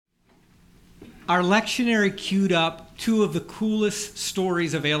Our lectionary queued up two of the coolest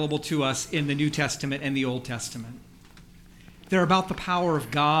stories available to us in the New Testament and the Old Testament. They're about the power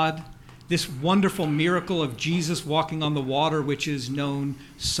of God, this wonderful miracle of Jesus walking on the water, which is known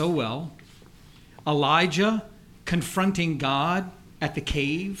so well. Elijah confronting God at the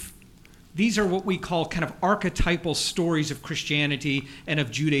cave. These are what we call kind of archetypal stories of Christianity and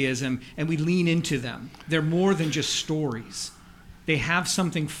of Judaism, and we lean into them. They're more than just stories. They have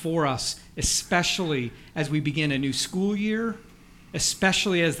something for us, especially as we begin a new school year,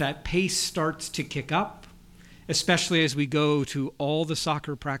 especially as that pace starts to kick up, especially as we go to all the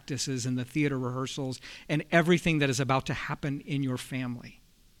soccer practices and the theater rehearsals and everything that is about to happen in your family.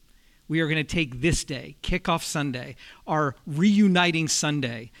 We are going to take this day, Kickoff Sunday, our reuniting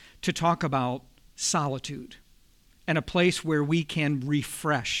Sunday, to talk about solitude and a place where we can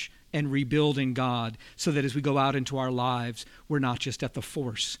refresh and rebuild in God so that as we go out into our lives, we're not just at the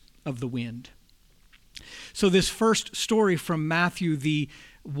force of the wind. So this first story from Matthew, the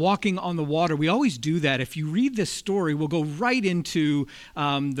walking on the water, we always do that. If you read this story, we'll go right into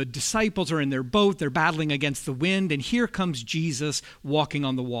the disciples are in their boat, they're battling against the wind, and here comes Jesus walking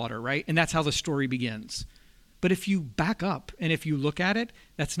on the water, right? And that's how the story begins. But if you back up and if you look at it,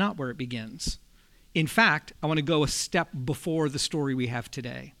 that's not where it begins. In fact, I want to go a step before the story we have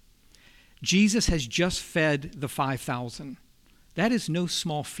today. Jesus has just fed the 5,000. That is no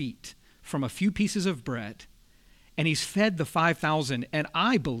small feat from a few pieces of bread. And he's fed the 5,000, and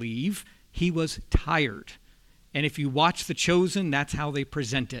I believe he was tired. And if you watch The Chosen, that's how they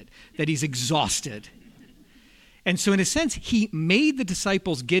present it, that he's exhausted. And so in a sense, he made the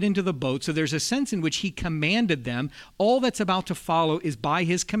disciples get into the boat. So there's a sense in which he commanded them. All that's about to follow is by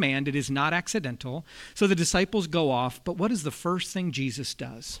his command. It is not accidental. So the disciples go off. But what is the first thing Jesus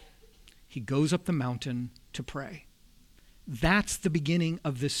does? He goes up the mountain to pray. That's the beginning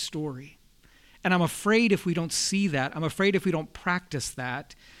of this story. And I'm afraid if we don't see that, I'm afraid if we don't practice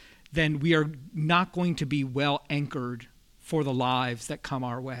that, then we are not going to be well anchored for the lives that come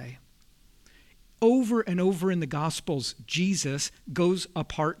our way. Over and over in the Gospels, Jesus goes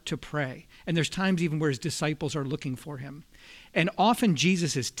apart to pray. And there's times even where his disciples are looking for him. And often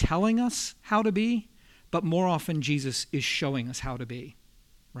Jesus is telling us how to be, but more often Jesus is showing us how to be,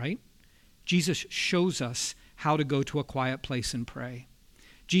 right? Jesus shows us how to go to a quiet place and pray.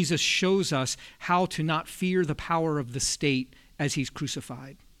 Jesus shows us how to not fear the power of the state as he's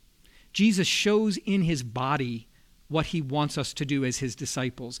crucified. Jesus shows in his body what he wants us to do as his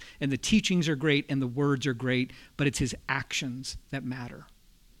disciples. And the teachings are great and the words are great, but it's his actions that matter.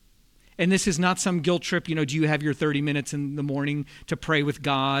 And this is not some guilt trip, do you have your 30 minutes in the morning to pray with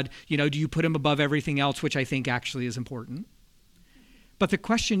God? Do you put him above everything else, which I think actually is important? But the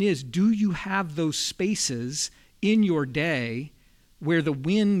question is, do you have those spaces in your day where the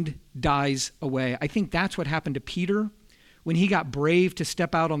wind dies away? I think that's what happened to Peter. When he got brave to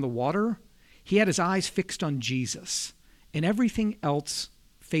step out on the water, he had his eyes fixed on Jesus, and everything else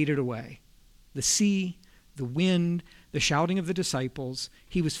faded away. The sea, the wind, the shouting of the disciples,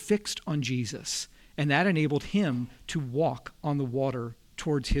 he was fixed on Jesus, and that enabled him to walk on the water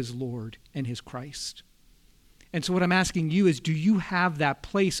towards his Lord and his Christ. And so what I'm asking you is, do you have that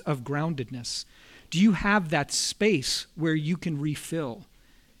place of groundedness? Do you have that space where you can refill?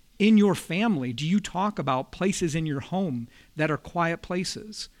 In your family, do you talk about places in your home that are quiet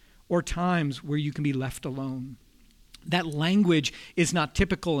places or times where you can be left alone? That language is not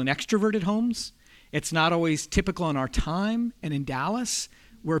typical in extroverted homes. It's not always typical in our time and in Dallas.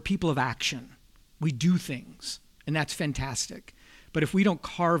 We're people of action. We do things, and that's fantastic. But if we don't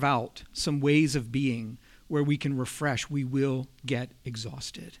carve out some ways of being where we can refresh, we will get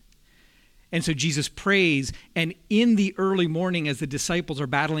exhausted. And so Jesus prays, and in the early morning as the disciples are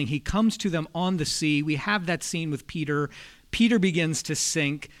battling, he comes to them on the sea. We have that scene with Peter. Peter begins to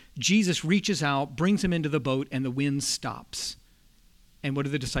sink. Jesus reaches out, brings him into the boat, and the wind stops. And what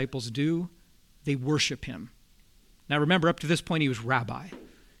do the disciples do? They worship him. Now remember, up to this point, he was rabbi.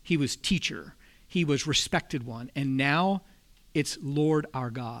 He was teacher. He was respected one. And now it's Lord our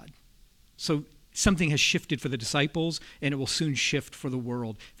God. So something has shifted for the disciples, and it will soon shift for the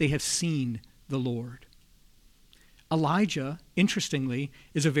world. They have seen the Lord. Elijah, interestingly,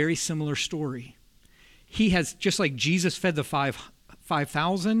 is a very similar story. He has, just like Jesus fed the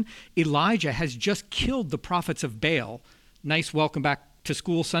 5,000, Elijah has just killed the prophets of Baal. Nice welcome back to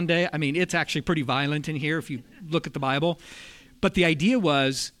school Sunday. I mean, it's actually pretty violent in here if you look at the Bible. But the idea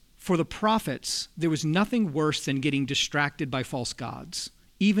was, for the prophets, there was nothing worse than getting distracted by false gods,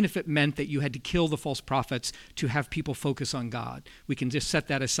 even if it meant that you had to kill the false prophets to have people focus on God. We can just set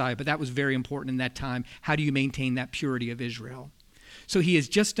that aside, but that was very important in that time. How do you maintain that purity of Israel? So he has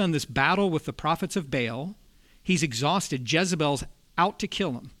just done this battle with the prophets of Baal. He's exhausted. Jezebel's out to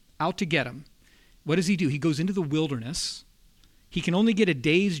kill him, out to get him. What does he do? He goes into the wilderness. He can only get a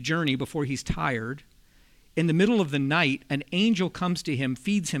day's journey before he's tired. In the middle of the night, an angel comes to him,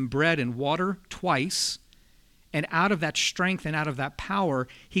 feeds him bread and water twice. And out of that strength and out of that power,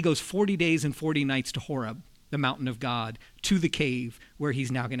 he goes 40 days and 40 nights to Horeb, the mountain of God, to the cave where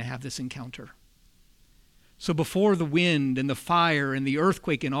he's now going to have this encounter. So before the wind and the fire and the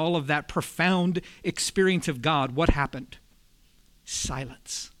earthquake and all of that profound experience of God, what happened?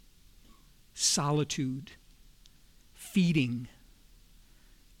 Silence, solitude, feeding,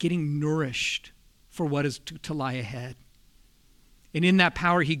 getting nourished for what is to lie ahead. And in that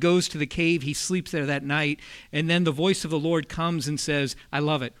power, he goes to the cave, he sleeps there that night, and then the voice of the Lord comes and says, I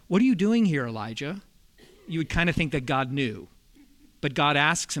love it. What are you doing here, Elijah? You would kind of think that God knew. But God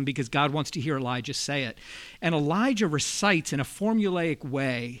asks him because God wants to hear Elijah say it. And Elijah recites in a formulaic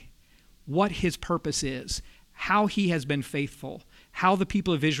way what his purpose is, how he has been faithful, how the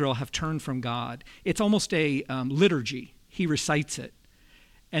people of Israel have turned from God. It's almost a liturgy. He recites it.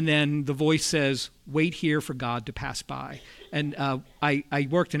 And then the voice says, wait here for God to pass by. And I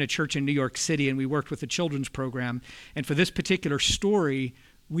worked in a church in New York City, and we worked with a children's program. And for this particular story,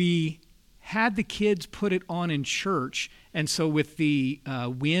 we had the kids put it on in church. And so with the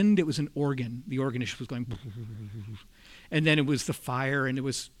wind, it was an organ. The organist was going, and then it was the fire, and it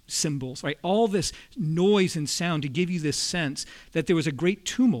was cymbals, right? All this noise and sound to give you this sense that there was a great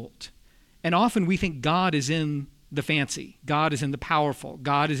tumult. And often we think God is in the fancy. God is in the powerful.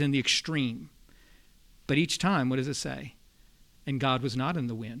 God is in the extreme. But each time, what does it say? And God was not in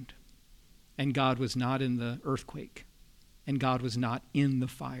the wind. And God was not in the earthquake. And God was not in the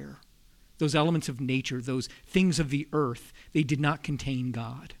fire. Those elements of nature, those things of the earth, they did not contain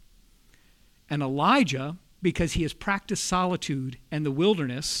God. And Elijah, because he has practiced solitude and the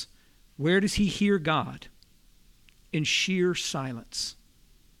wilderness, where does he hear God? In sheer silence.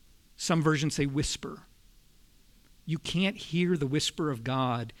 Some versions say whisper. You can't hear the whisper of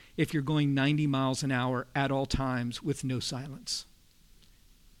God if you're going 90 miles an hour at all times with no silence.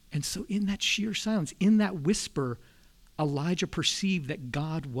 And so in that sheer silence, in that whisper, Elijah perceived that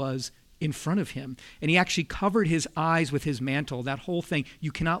God was in front of him. And he actually covered his eyes with his mantle, that whole thing.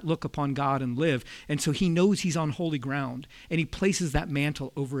 You cannot look upon God and live. And so he knows he's on holy ground, and he places that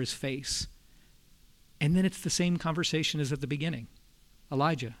mantle over his face. And then it's the same conversation as at the beginning.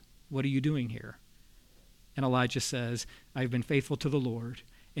 Elijah, what are you doing here? And Elijah says, I've been faithful to the Lord,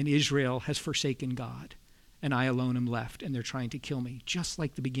 and Israel has forsaken God, and I alone am left, and they're trying to kill me, just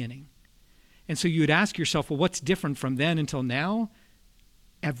like the beginning. And so you would ask yourself, well, what's different from then until now?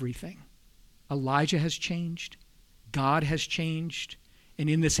 Everything. Elijah has changed. God has changed. And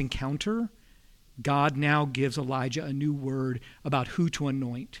in this encounter, God now gives Elijah a new word about who to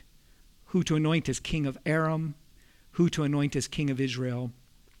anoint as king of Aram, who to anoint as king of Israel,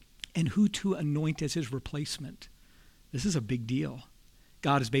 and who to anoint as his replacement. This is a big deal.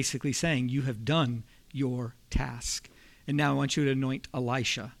 God is basically saying, you have done your task. And now I want you to anoint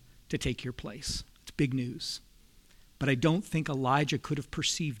Elisha to take your place. It's big news. But I don't think Elijah could have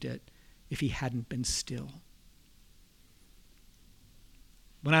perceived it if he hadn't been still.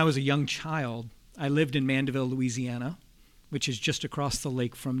 When I was a young child, I lived in Mandeville, Louisiana, which is just across the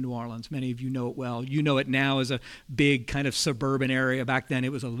lake from New Orleans. Many of you know it well. You know it now as a big kind of suburban area. Back then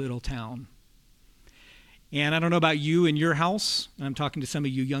it was a little town. And I don't know about you in your house. I'm talking to some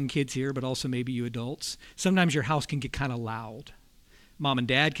of you young kids here, but also maybe you adults. Sometimes your house can get kind of loud. Mom and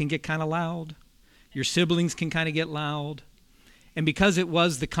dad can get kind of loud. Your siblings can kind of get loud. And because it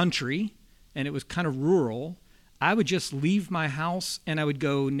was the country and it was kind of rural, I would just leave my house and I would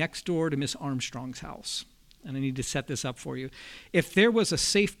go next door to Miss Armstrong's house. And I need to set this up for you. If there was a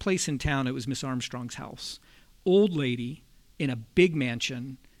safe place in town, it was Miss Armstrong's house. Old lady in a big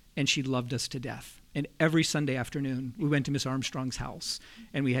mansion, and she loved us to death. And every Sunday afternoon, we went to Miss Armstrong's house,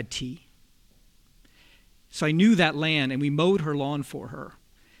 and we had tea. So I knew that land, and we mowed her lawn for her.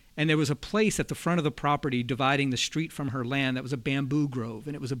 And there was a place at the front of the property dividing the street from her land that was a bamboo grove,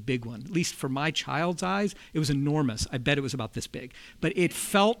 and it was a big one. At least for my child's eyes, it was enormous. I bet it was about this big. But it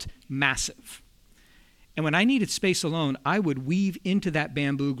felt massive. And when I needed space alone, I would weave into that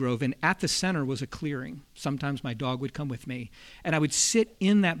bamboo grove, and at the center was a clearing. Sometimes my dog would come with me, and I would sit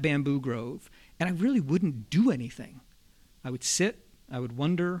in that bamboo grove, and I really wouldn't do anything. I would sit, I would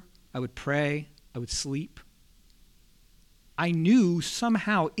wonder, I would pray, I would sleep. I knew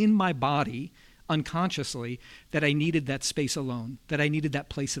somehow in my body, unconsciously, that I needed that space alone, that I needed that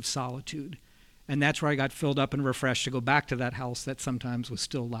place of solitude. And that's where I got filled up and refreshed to go back to that house that sometimes was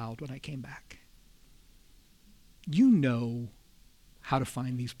still loud when I came back. You know how to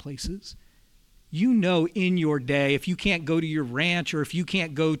find these places. You know in your day, if you can't go to your ranch or if you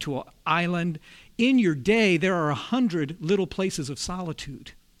can't go to an island, in your day there are 100 little places of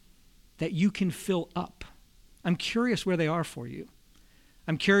solitude that you can fill up. I'm curious where they are for you.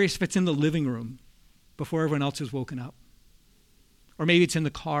 I'm curious if it's in the living room before everyone else has woken up. Or maybe it's in the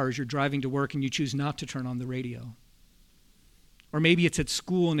car as you're driving to work and you choose not to turn on the radio. Or maybe it's at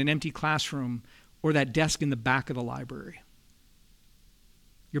school in an empty classroom or that desk in the back of the library.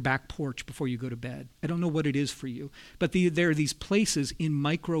 Your back porch before you go to bed. I don't know what it is for you, but there are these places in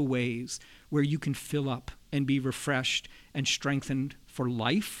micro ways where you can fill up and be refreshed and strengthened for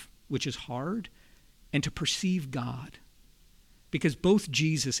life, which is hard, and to perceive God. Because both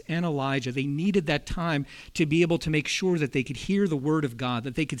Jesus and Elijah, they needed that time to be able to make sure that they could hear the word of God,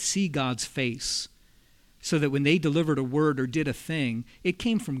 that they could see God's face, so that when they delivered a word or did a thing, it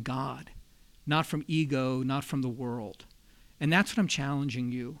came from God, not from ego, not from the world. And that's what I'm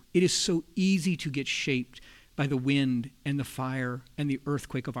challenging you. It is so easy to get shaped by the wind and the fire and the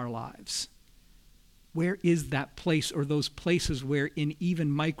earthquake of our lives. Where is that place or those places where in even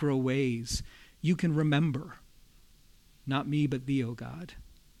micro ways you can remember, not me, but thee, O God.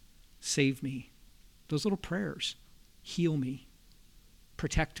 Save me. Those little prayers. Heal me.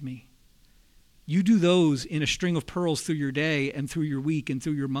 Protect me. You do those in a string of pearls through your day and through your week and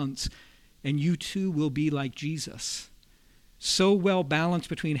through your months, and you too will be like Jesus. So well balanced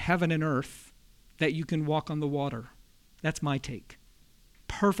between heaven and earth that you can walk on the water. That's my take.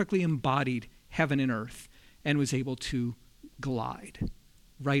 Perfectly embodied heaven and earth and was able to glide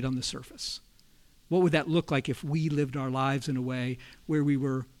right on the surface. What would that look like if we lived our lives in a way where we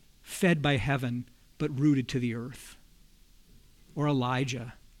were fed by heaven but rooted to the earth? Or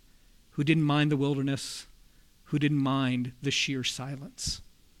Elijah, who didn't mind the wilderness, who didn't mind the sheer silence.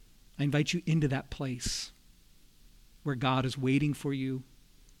 I invite you into that place where God is waiting for you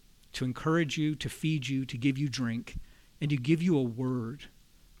to encourage you, to feed you, to give you drink, and to give you a word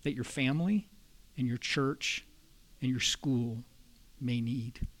that your family and your church and your school may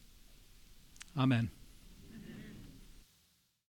need. Amen.